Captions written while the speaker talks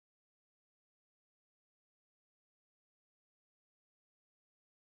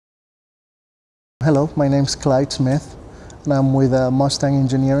Hello, my name is Clyde Smith, and I'm with Mustang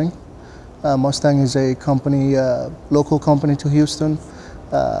Engineering. Mustang is a company, local company to Houston,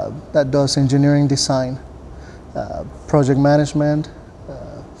 that does engineering design, project management,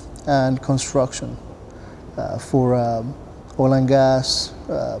 and construction for oil and gas,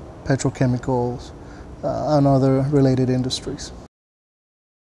 petrochemicals, and other related industries.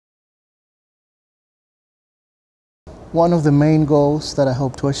 One of the main goals that I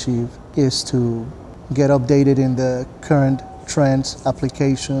hope to achieve is to get updated in the current trends,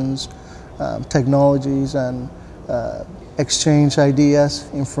 applications, technologies, and exchange ideas,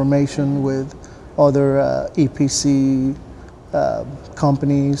 information with other EPC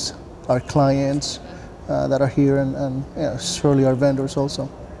companies, our clients that are here, and surely our vendors also.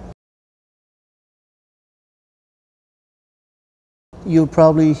 You'll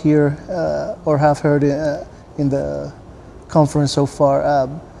probably hear or have heard in the conference so far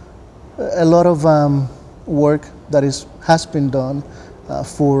a lot of work that has been done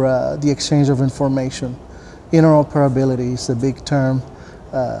for the exchange of information. Interoperability is a big term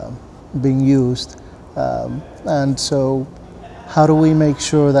being used, and so how do we make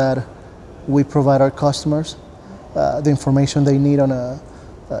sure that we provide our customers the information they need on a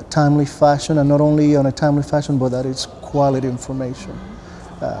timely fashion, and not only on a timely fashion, but that it's quality information,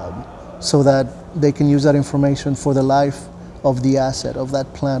 so that they can use that information for the life of the asset, of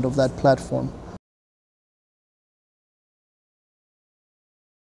that plant, of that platform.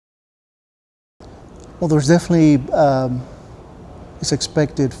 Well, there's definitely, it's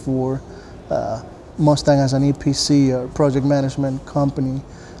expected for Mustang as an EPC or project management company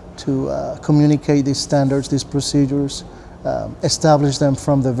to communicate these standards, these procedures, establish them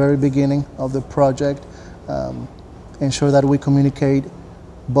from the very beginning of the project, ensure that we communicate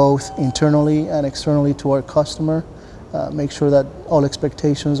both internally and externally to our customer, make sure that all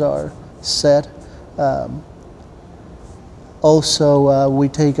expectations are set. Also, we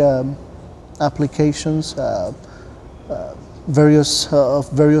take applications of various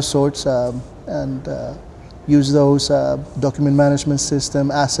sorts and use those document management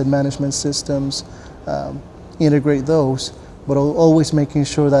system, asset management systems, integrate those, but always making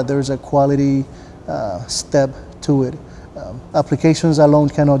sure that there's a quality step to it. Applications alone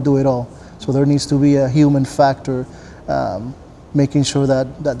cannot do it all, so there needs to be a human factor making sure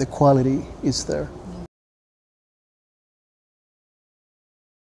that the quality is there.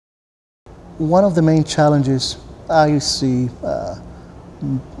 One of the main challenges I see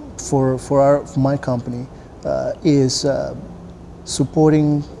for my company is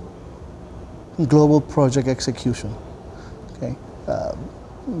supporting global project execution. Okay?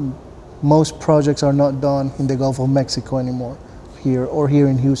 Most projects are not done in the Gulf of Mexico anymore, here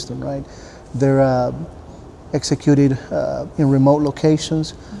in Houston, right? They're executed in remote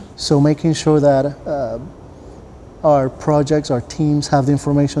locations, so making sure that our projects, our teams have the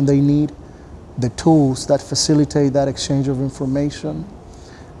information they need, the tools that facilitate that exchange of information,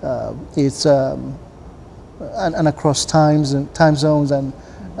 and across time zones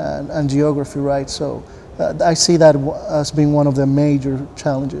and geography, right? So I see that as being one of the major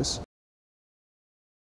challenges.